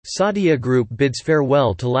SAUDIA Group bids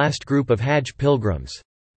farewell to last group of Hajj pilgrims.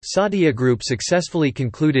 SAUDIA Group successfully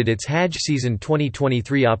concluded its Hajj season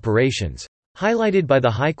 2023 operations, highlighted by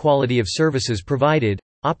the high quality of services provided,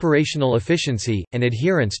 operational efficiency, and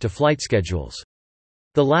adherence to flight schedules.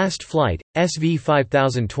 The last flight, SV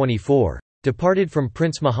 5024, departed from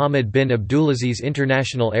Prince Mohammed bin Abdulaziz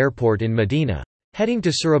International Airport in Medina, heading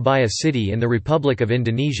to Surabaya city in the Republic of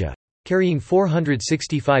Indonesia, carrying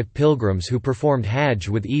 465 pilgrims who performed Hajj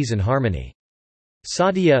with ease and harmony.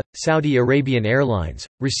 SAUDIA, Saudi Arabian Airlines,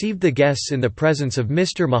 received the guests in the presence of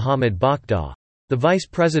Mr. Mohammed Bakhda, the Vice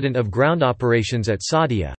President of Ground Operations at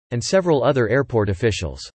SAUDIA, and several other airport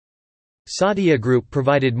officials. SAUDIA Group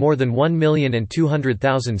provided more than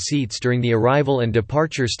 1,200,000 seats during the arrival and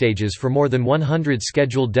departure stages for more than 100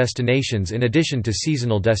 scheduled destinations in addition to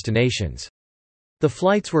seasonal destinations. The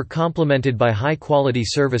flights were complemented by high-quality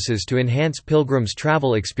services to enhance pilgrims'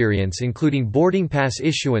 travel experience, including boarding pass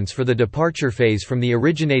issuance for the departure phase from the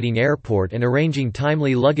originating airport and arranging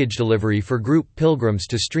timely luggage delivery for group pilgrims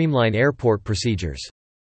to streamline airport procedures.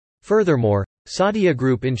 Furthermore, SAUDIA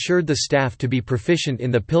Group ensured the staff to be proficient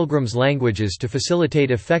in the pilgrims' languages to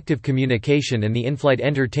facilitate effective communication, and the in-flight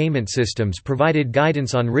entertainment systems provided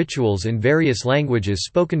guidance on rituals in various languages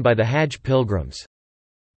spoken by the Hajj pilgrims.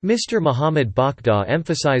 Mr. Mohammed Bakhda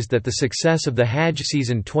emphasized that the success of the Hajj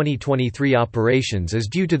season 2023 operations is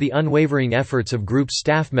due to the unwavering efforts of group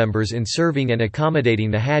staff members in serving and accommodating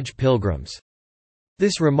the Hajj pilgrims.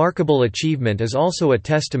 This remarkable achievement is also a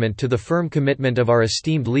testament to the firm commitment of our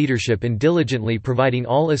esteemed leadership in diligently providing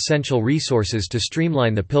all essential resources to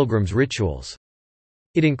streamline the pilgrims' rituals.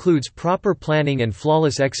 It includes proper planning and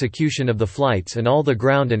flawless execution of the flights and all the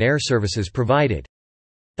ground and air services provided.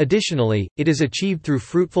 Additionally, it is achieved through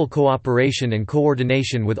fruitful cooperation and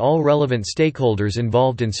coordination with all relevant stakeholders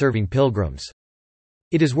involved in serving pilgrims.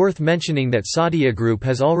 It is worth mentioning that SAUDIA Group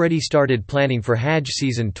has already started planning for Hajj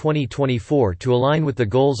season 2024 to align with the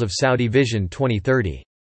goals of Saudi Vision 2030.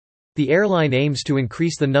 The airline aims to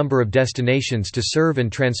increase the number of destinations to serve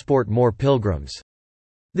and transport more pilgrims.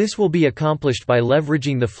 This will be accomplished by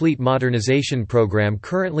leveraging the fleet modernization program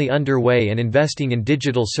currently underway and investing in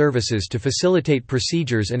digital services to facilitate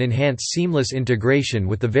procedures and enhance seamless integration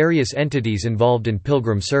with the various entities involved in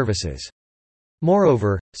pilgrim services.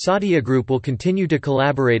 Moreover, SAUDIA Group will continue to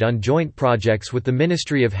collaborate on joint projects with the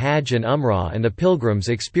Ministry of Hajj and Umrah and the Pilgrims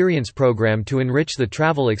Experience Program to enrich the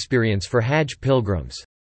travel experience for Hajj pilgrims.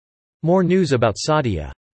 More news about SAUDIA.